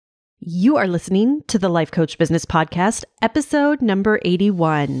You are listening to the Life Coach Business Podcast, episode number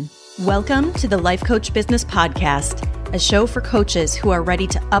 81. Welcome to the Life Coach Business Podcast, a show for coaches who are ready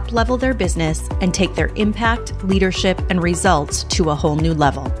to up-level their business and take their impact, leadership, and results to a whole new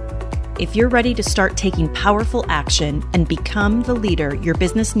level. If you're ready to start taking powerful action and become the leader your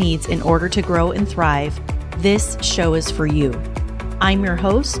business needs in order to grow and thrive, this show is for you. I'm your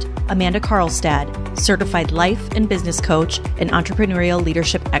host, Amanda Karlstad, certified life and business coach and entrepreneurial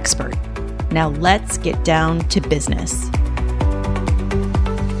leadership expert. Now let's get down to business.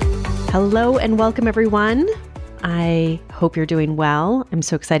 Hello and welcome, everyone. I hope you're doing well. I'm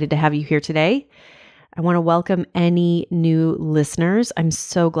so excited to have you here today. I want to welcome any new listeners. I'm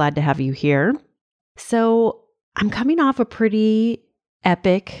so glad to have you here. So I'm coming off a pretty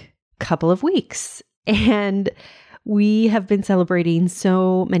epic couple of weeks, and we have been celebrating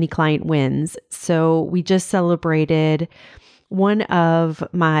so many client wins. So we just celebrated one of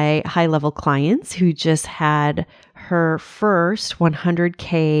my high-level clients who just had her first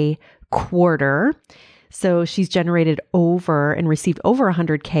 100K quarter. So she's generated over and received over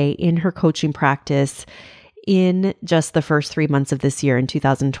 100K in her coaching practice in just the first 3 months of this year in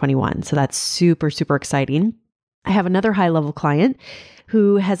 2021. So that's super, super exciting. I have another high-level client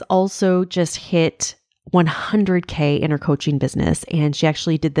who has also just hit 100K in her coaching business. And she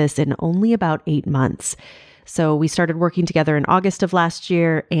actually did this in only about 8 months. So we started working together in August of last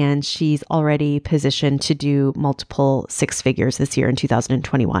year, and she's already positioned to do multiple six figures this year in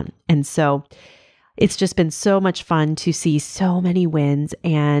 2021. And so it's just been so much fun to see so many wins.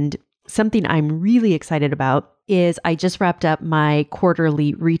 And something I'm really excited about is I just wrapped up my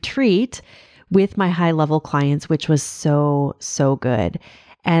quarterly retreat with my high-level clients, which was so, so good.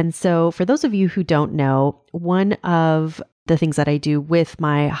 And so for those of you who don't know, one of the things that I do with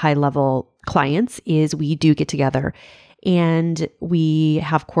my high-level clients is we do get together and we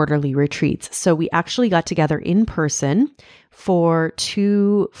have quarterly retreats. So we actually got together in person for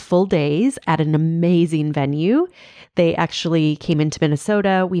 2 full days at an amazing venue. They actually came into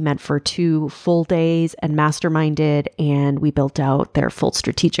Minnesota. We met for 2 full days and masterminded, and we built out their full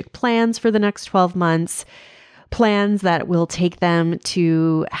strategic plans for the next 12 months. Plans that will take them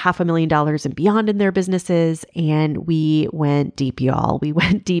to $500,000 and beyond in their businesses. And we went deep, y'all. We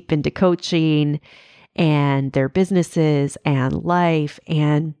went deep into coaching and their businesses and life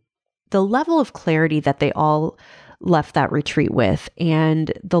and the level of clarity that they all left that retreat with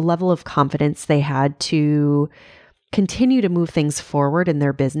and the level of confidence they had to continue to move things forward in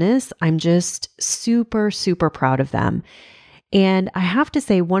their business. I'm just super, super proud of them. And I have to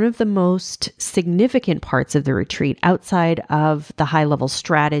say, one of the most significant parts of the retreat, outside of the high-level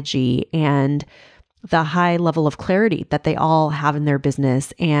strategy and the high level of clarity that they all have in their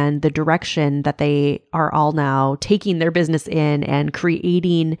business and the direction that they are all now taking their business in and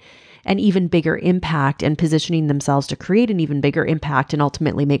creating an even bigger impact and positioning themselves to create an even bigger impact and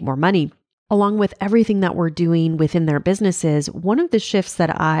ultimately make more money, along with everything that we're doing within their businesses, one of the shifts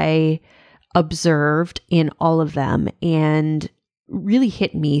that I observed in all of them and really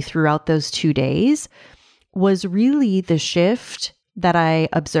hit me throughout those 2 days was really the shift that I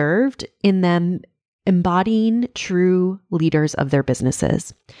observed in them embodying true leaders of their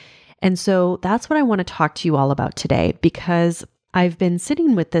businesses. And so that's what I want to talk to you all about today, because I've been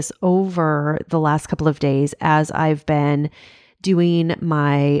sitting with this over the last couple of days as I've been doing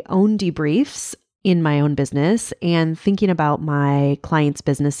my own debriefs in my own business and thinking about my clients'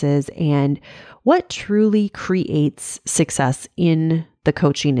 businesses and what truly creates success in the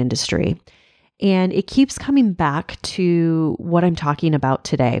coaching industry. And it keeps coming back to what I'm talking about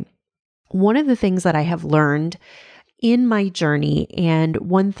today. One of the things that I have learned in my journey, and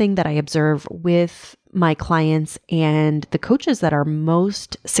one thing that I observe with my clients and the coaches that are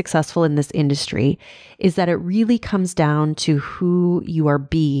most successful in this industry, is that it really comes down to who you are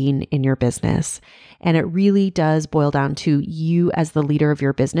being in your business. And it really does boil down to you as the leader of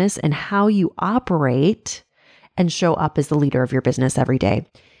your business and how you operate and show up as the leader of your business every day.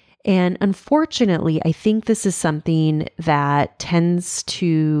 And unfortunately, I think this is something that tends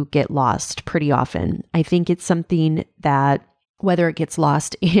to get lost pretty often. I think it's something that, whether it gets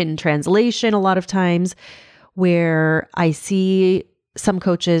lost in translation a lot of times, where I see some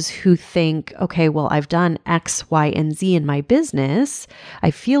coaches who think, okay, well, I've done X, Y, and Z in my business.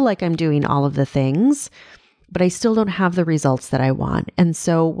 I feel like I'm doing all of the things, but I still don't have the results that I want. And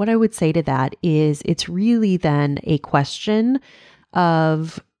so what I would say to that is it's really then a question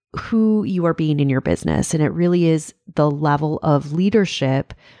of who you are being in your business. And it really is the level of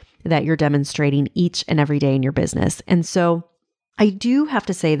leadership that you're demonstrating each and every day in your business. And so I do have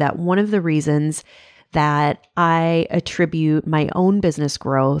to say that one of the reasons that I attribute my own business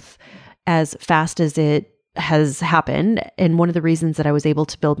growth as fast as it has happened. And one of the reasons that I was able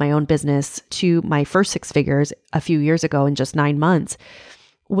to build my own business to my first 6 figures a few years ago in just 9 months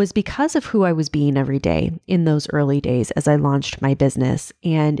was because of who I was being every day in those early days as I launched my business.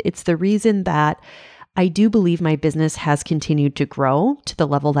 And it's the reason that I do believe my business has continued to grow to the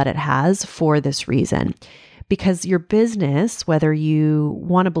level that it has for this reason. Because your business, whether you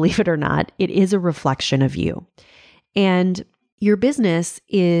want to believe it or not, it is a reflection of you. And your business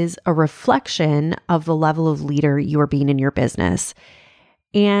is a reflection of the level of leader you are being in your business.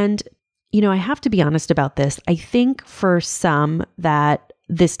 And, I have to be honest about this. I think for some that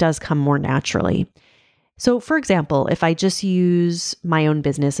this does come more naturally. So for example, if I just use my own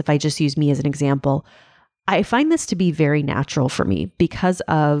business, if I just use me as an example, I find this to be very natural for me because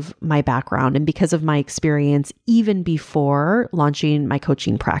of my background and because of my experience even before launching my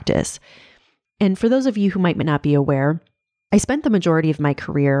coaching practice. And for those of you who might not be aware, I spent the majority of my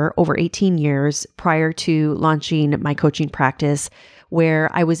career, over 18 years prior to launching my coaching practice, where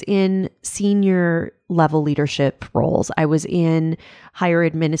I was in senior level leadership roles. I was in higher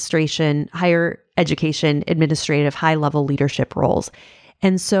education, administrative, high level leadership roles.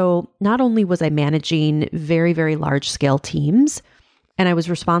 And so not only was I managing very, very large scale teams, and I was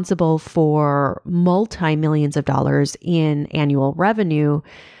responsible for multi-millions of dollars in annual revenue,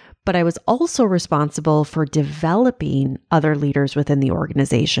 but I was also responsible for developing other leaders within the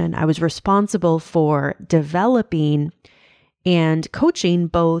organization. I was responsible for developing and coaching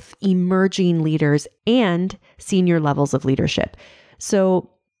both emerging leaders and senior levels of leadership.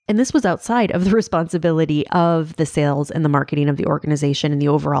 And this was outside of the responsibility of the sales and the marketing of the organization and the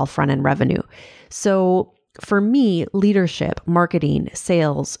overall front-end revenue. So for me, leadership, marketing,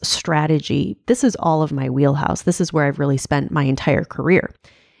 sales, strategy, this is all of my wheelhouse. This is where I've really spent my entire career.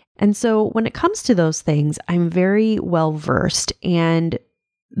 And so when it comes to those things, I'm very well versed. And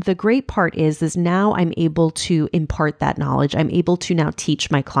the great part is now I'm able to impart that knowledge. I'm able to now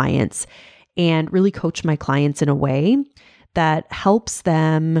teach my clients and really coach my clients in a way that helps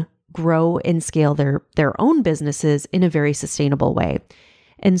them grow and scale their own businesses in a very sustainable way.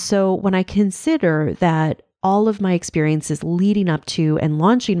 And so when I consider that all of my experiences leading up to and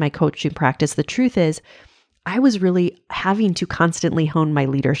launching my coaching practice, the truth is I was really having to constantly hone my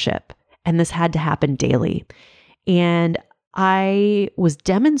leadership, and this had to happen daily. And I was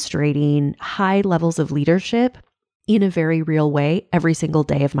demonstrating high levels of leadership in a very real way every single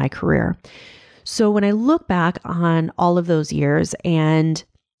day of my career. So when I look back on all of those years, and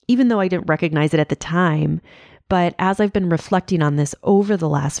even though I didn't recognize it at the time, but as I've been reflecting on this over the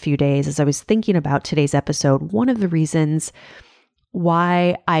last few days, as I was thinking about today's episode, one of the reasons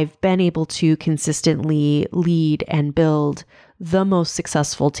why I've been able to consistently lead and build the most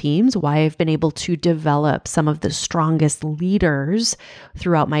successful teams, why I've been able to develop some of the strongest leaders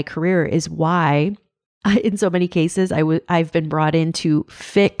throughout my career is why, in so many cases, I've been brought in to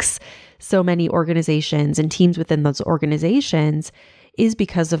fix so many organizations and teams within those organizations is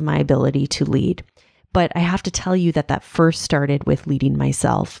because of my ability to lead. But I have to tell you that first started with leading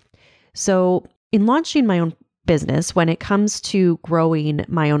myself. So in launching my own business, when it comes to growing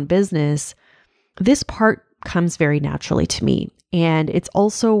my own business, this part comes very naturally to me. And it's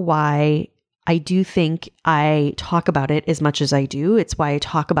also why I do think I talk about it as much as I do. It's why I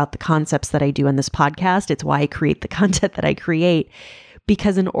talk about the concepts that I do in this podcast. It's why I create the content that I create.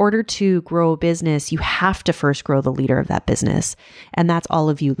 Because in order to grow a business, you have to first grow the leader of that business. And that's all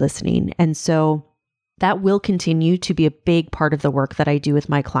of you listening. And so that will continue to be a big part of the work that I do with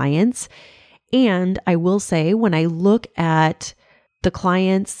my clients. And I will say, when I look at the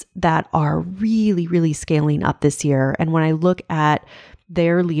clients that are really, really scaling up this year, and when I look at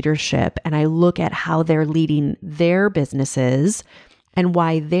their leadership and I look at how they're leading their businesses and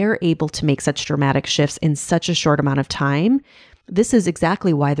why they're able to make such dramatic shifts in such a short amount of time, this is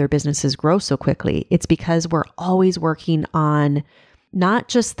exactly why their businesses grow so quickly. It's because we're always working on not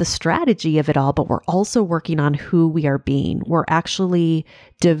just the strategy of it all, but we're also working on who we are being. We're actually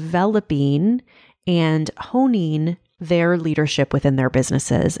developing and honing their leadership within their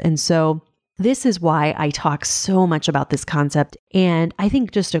businesses. And so this is why I talk so much about this concept. And I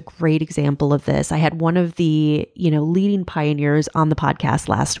think just a great example of this, I had one of the, leading pioneers on the podcast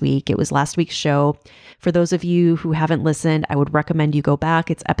last week. It was last week's show. For those of you who haven't listened, I would recommend you go back.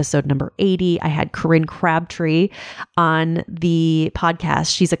 It's episode number 80. I had Corinne Crabtree on the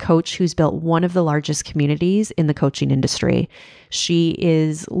podcast. She's a coach who's built one of the largest communities in the coaching industry. She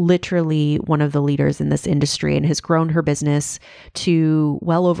is literally one of the leaders in this industry and has grown her business to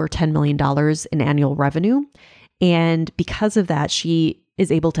well over $10 million in annual revenue. And because of that, she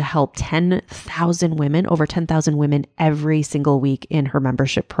is able to help 10,000 women, over 10,000 women every single week in her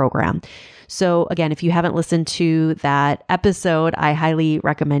membership program. So again, if you haven't listened to that episode, I highly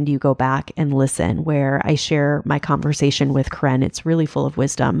recommend you go back and listen, where I share my conversation with Karen. It's really full of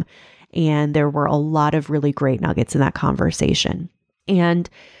wisdom. And there were a lot of really great nuggets in that conversation. And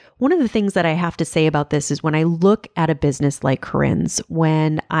one of the things that I have to say about this is when I look at a business like Corinne's,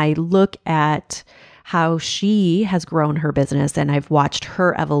 when I look at how she has grown her business and I've watched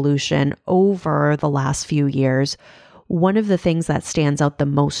her evolution over the last few years, one of the things that stands out the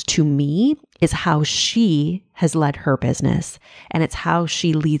most to me is how she has led her business, and it's how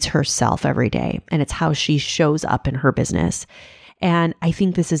she leads herself every day, and it's how she shows up in her business. And I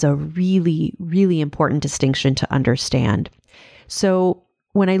think this is a really, really important distinction to understand. So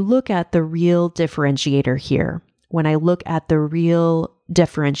when I look at the real differentiator here, when I look at the real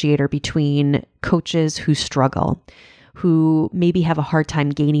differentiator between coaches who struggle, who maybe have a hard time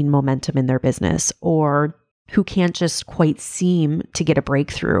gaining momentum in their business, or who can't just quite seem to get a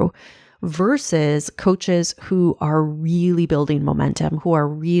breakthrough, versus coaches who are really building momentum, who are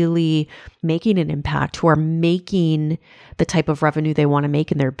really making an impact, who are making the type of revenue they want to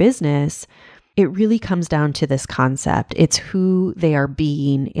make in their business, it really comes down to this concept. It's who they are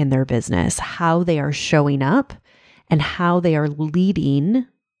being in their business, how they are showing up, and how they are leading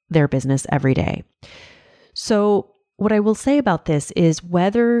their business every day. So what I will say about this is,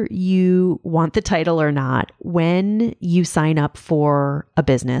 whether you want the title or not, when you sign up for a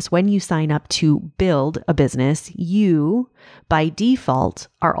business, when you sign up to build a business, you, by default,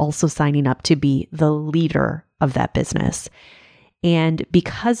 are also signing up to be the leader of that business. And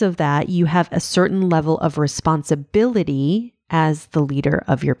because of that, you have a certain level of responsibility as the leader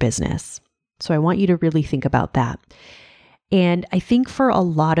of your business. So I want you to really think about that. And I think for a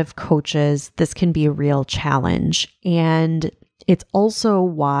lot of coaches, this can be a real challenge. And it's also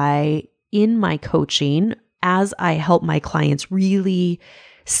why in my coaching, as I help my clients really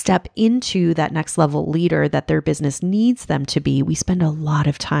step into that next level leader that their business needs them to be, we spend a lot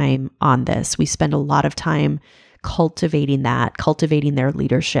of time on this. We spend a lot of time cultivating their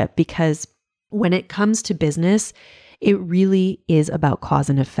leadership, because when it comes to business, it really is about cause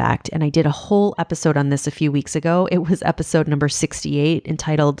and effect. And I did a whole episode on this a few weeks ago. It was episode number 68,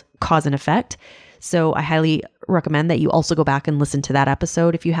 entitled Cause and Effect. So I highly recommend that you also go back and listen to that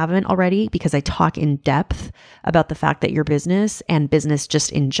episode if you haven't already, because I talk in depth about the fact that your business, and business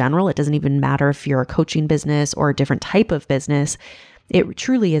just in general, it doesn't even matter if you're a coaching business or a different type of business, it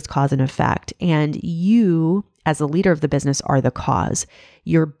truly is cause and effect. And you, as the leader of the business, are the cause.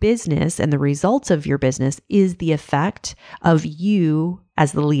 Your business and the results of your business is the effect of you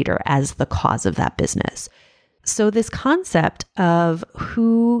as the leader, as the cause of that business. So this concept of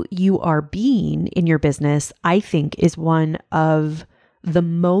who you are being in your business, I think, is one of the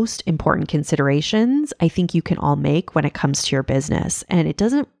most important considerations I think you can all make when it comes to your business. And it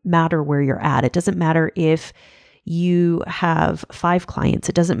doesn't matter where you're at. It doesn't matter if you have 5 clients.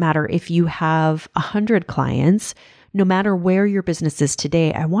 It doesn't matter if you have 100 clients. No matter where your business is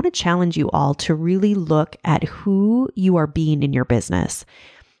today, I want to challenge you all to really look at who you are being in your business.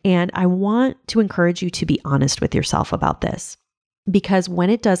 And I want to encourage you to be honest with yourself about this, because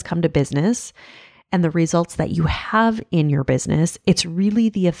when it does come to business and the results that you have in your business, it's really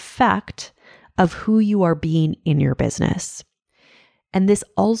the effect of who you are being in your business. And this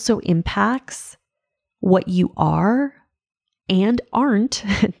also impacts what you are and aren't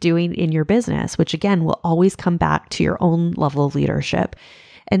doing in your business, which again will always come back to your own level of leadership.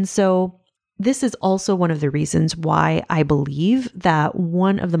 And so this is also one of the reasons why I believe that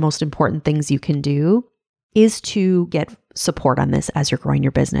one of the most important things you can do is to get support on this as you're growing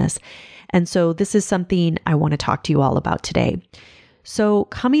your business. And so this is something I want to talk to you all about today. So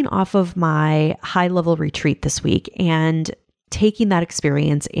coming off of my high-level retreat this week and taking that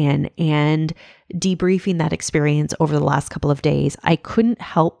experience in and debriefing that experience over the last couple of days, I couldn't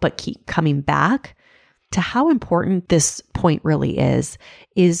help but keep coming back to how important this point really is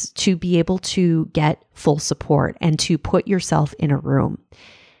to be able to get full support and to put yourself in a room.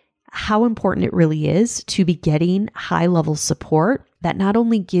 How important it really is to be getting high-level support that not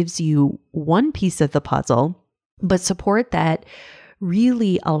only gives you one piece of the puzzle, but support that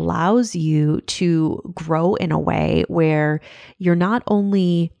really allows you to grow in a way where you're not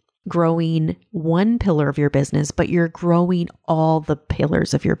only growing one pillar of your business, but you're growing all the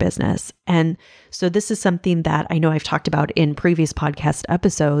pillars of your business. And so this is something that I know I've talked about in previous podcast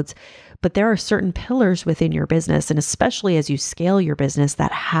episodes, but there are certain pillars within your business, and especially as you scale your business,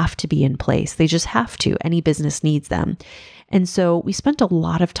 that have to be in place. They just have to. Any business needs them. And so we spent a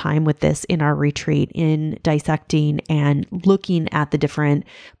lot of time with this in our retreat, in dissecting and looking at the different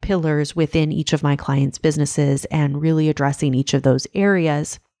pillars within each of my clients' businesses and really addressing each of those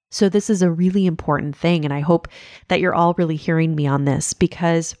areas. So this is a really important thing. And I hope that you're all really hearing me on this,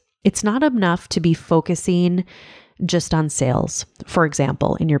 because it's not enough to be focusing just on sales, for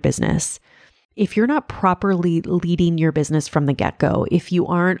example, in your business. If you're not properly leading your business from the get-go, if you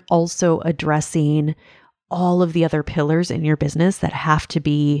aren't also addressing all of the other pillars in your business that have to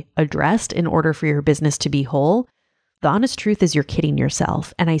be addressed in order for your business to be whole, the honest truth is you're kidding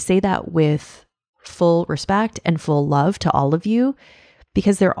yourself. And I say that with full respect and full love to all of you,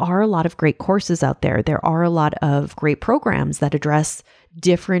 because there are a lot of great courses out there. There are a lot of great programs that address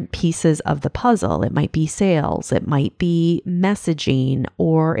different pieces of the puzzle. It might be sales, it might be messaging,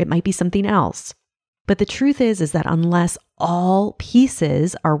 or it might be something else. But the truth is that unless all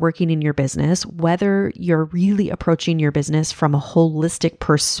pieces are working in your business, whether you're really approaching your business from a holistic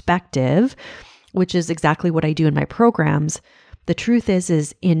perspective, which is exactly what I do in my programs, the truth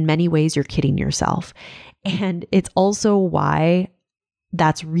is in many ways you're kidding yourself. And it's also why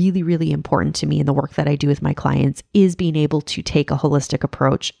that's really, really important to me in the work that I do with my clients, is being able to take a holistic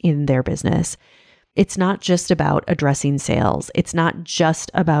approach in their business. It's not just about addressing sales. It's not just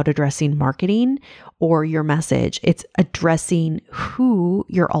about addressing marketing or your message. It's addressing who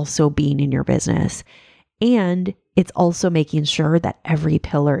you're also being in your business. And it's also making sure that every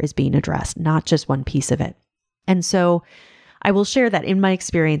pillar is being addressed, not just one piece of it. And so I will share that in my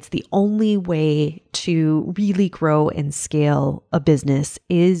experience, the only way to really grow and scale a business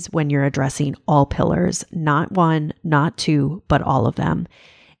is when you're addressing all pillars, not one, not two, but all of them.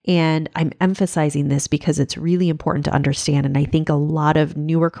 And I'm emphasizing this because it's really important to understand. And I think a lot of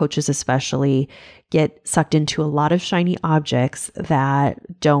newer coaches especially get sucked into a lot of shiny objects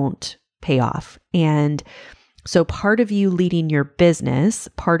that don't pay off. And so part of you leading your business,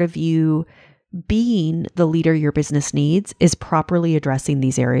 part of you being the leader your business needs, is properly addressing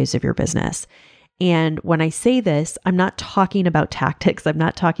these areas of your business. And when I say this, I'm not talking about tactics. I'm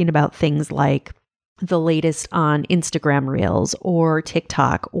not talking about things like the latest on Instagram Reels or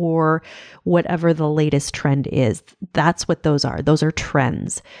TikTok or whatever the latest trend is. That's what those are. Those are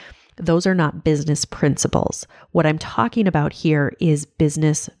trends. Those are not business principles. What I'm talking about here is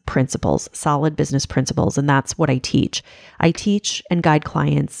business principles, solid business principles. And that's what I teach. I teach and guide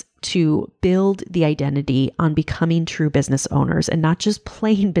clients to build the identity on becoming true business owners, and not just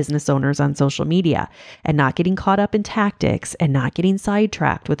plain business owners on social media, and not getting caught up in tactics and not getting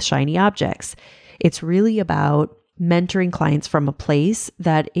sidetracked with shiny objects. It's really about mentoring clients from a place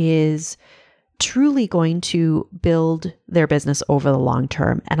that is truly going to build their business over the long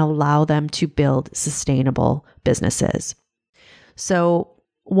term and allow them to build sustainable businesses. So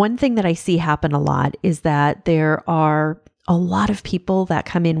one thing that I see happen a lot is that there are a lot of people that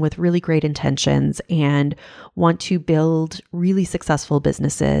come in with really great intentions and want to build really successful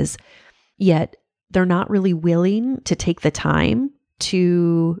businesses, yet they're not really willing to take the time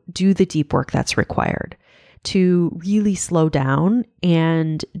to do the deep work that's required, to really slow down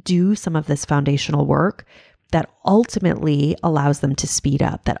and do some of this foundational work that ultimately allows them to speed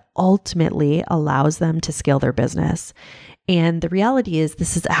up, that ultimately allows them to scale their business. And the reality is,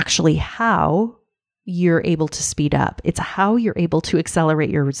 this is actually how you're able to speed up. It's how you're able to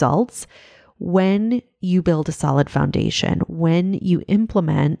accelerate your results when you build a solid foundation, when you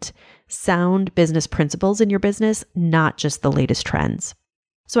implement sound business principles in your business, not just the latest trends.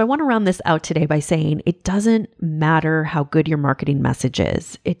 So I want to round this out today by saying it doesn't matter how good your marketing message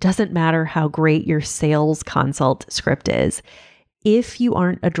is. It doesn't matter how great your sales consult script is. If you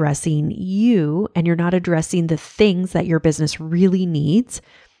aren't addressing you and you're not addressing the things that your business really needs,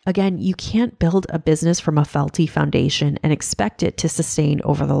 again, you can't build a business from a faulty foundation and expect it to sustain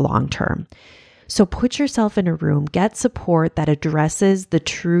over the long term. So put yourself in a room, get support that addresses the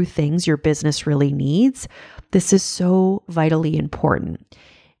true things your business really needs. This is so vitally important.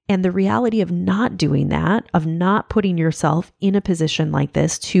 And the reality of not doing that, of not putting yourself in a position like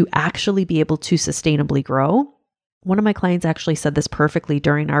this to actually be able to sustainably grow. One of my clients actually said this perfectly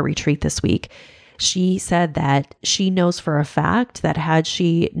during our retreat this week. She said that she knows for a fact that had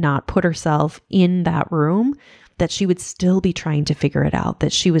she not put herself in that room, that she would still be trying to figure it out,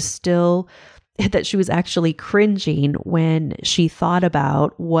 that she was actually cringing when she thought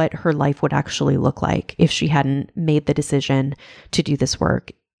about what her life would actually look like if she hadn't made the decision to do this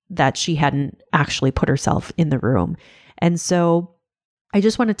work, that she hadn't actually put herself in the room. And so I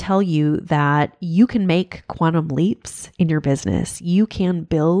just want to tell you that you can make quantum leaps in your business. You can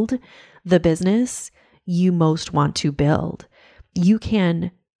build the business you most want to build. You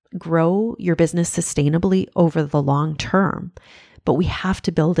can grow your business sustainably over the long term, but we have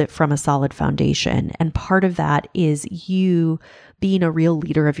to build it from a solid foundation. And part of that is you being a real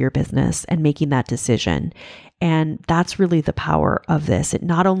leader of your business and making that decision. And that's really the power of this. It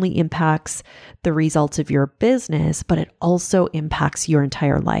not only impacts the results of your business, but it also impacts your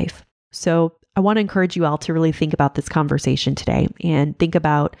entire life. So I want to encourage you all to really think about this conversation today and think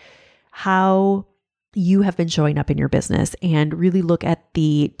about how you have been showing up in your business and really look at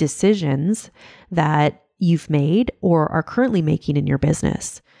the decisions that you've made or are currently making in your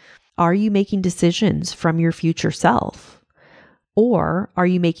business. Are you making decisions from your future self? Or are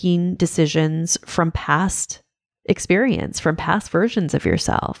you making decisions from past experience, from past versions of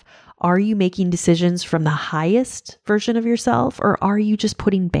yourself? Are you making decisions from the highest version of yourself, or are you just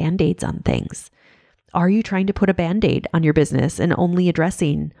putting band-aids on things? Are you trying to put a band-aid on your business and only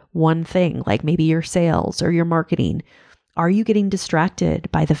addressing one thing, like maybe your sales or your marketing? Are you getting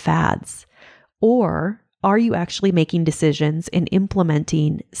distracted by the fads? Or are you actually making decisions and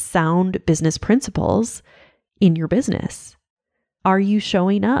implementing sound business principles in your business? Are you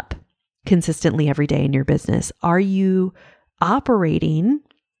showing up consistently every day in your business? Are you operating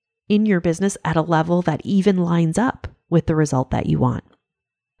in your business at a level that even lines up with the result that you want?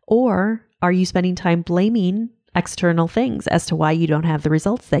 Or are you spending time blaming external things as to why you don't have the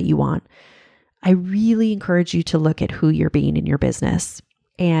results that you want? I really encourage you to look at who you're being in your business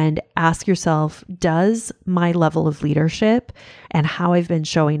and ask yourself, does my level of leadership and how I've been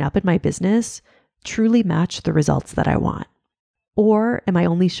showing up in my business truly match the results that I want? Or am I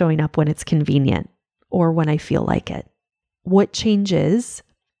only showing up when it's convenient or when I feel like it? What changes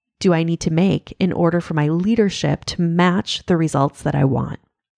do I need to make in order for my leadership to match the results that I want?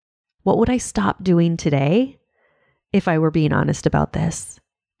 What would I stop doing today if I were being honest about this?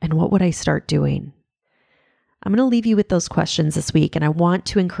 And what would I start doing? I'm going to leave you with those questions this week, and I want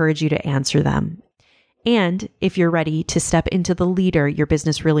to encourage you to answer them. And if you're ready to step into the leader your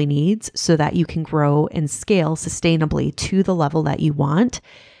business really needs so that you can grow and scale sustainably to the level that you want,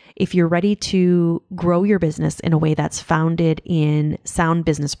 if you're ready to grow your business in a way that's founded in sound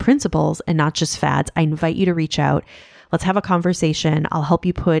business principles and not just fads, I invite you to reach out. Let's have a conversation. I'll help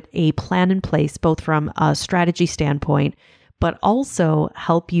you put a plan in place, both from a strategy standpoint, but also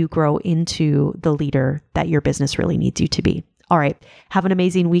help you grow into the leader that your business really needs you to be. All right. Have an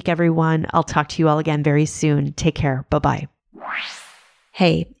amazing week, everyone. I'll talk to you all again very soon. Take care. Bye-bye.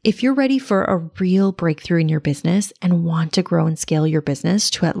 Hey, if you're ready for a real breakthrough in your business and want to grow and scale your business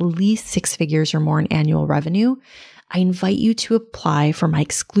to at least 6 figures or more in annual revenue, I invite you to apply for my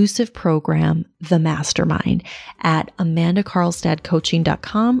exclusive program, The Mastermind, at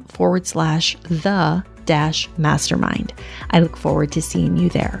amandacarlstad.com/the-mastermind. I look forward to seeing you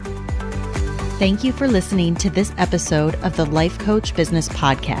there. Thank you for listening to this episode of the Life Coach Business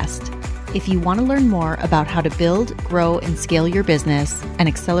Podcast. If you want to learn more about how to build, grow, and scale your business and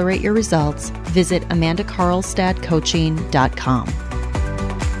accelerate your results, visit amandacarlstadcoaching.com.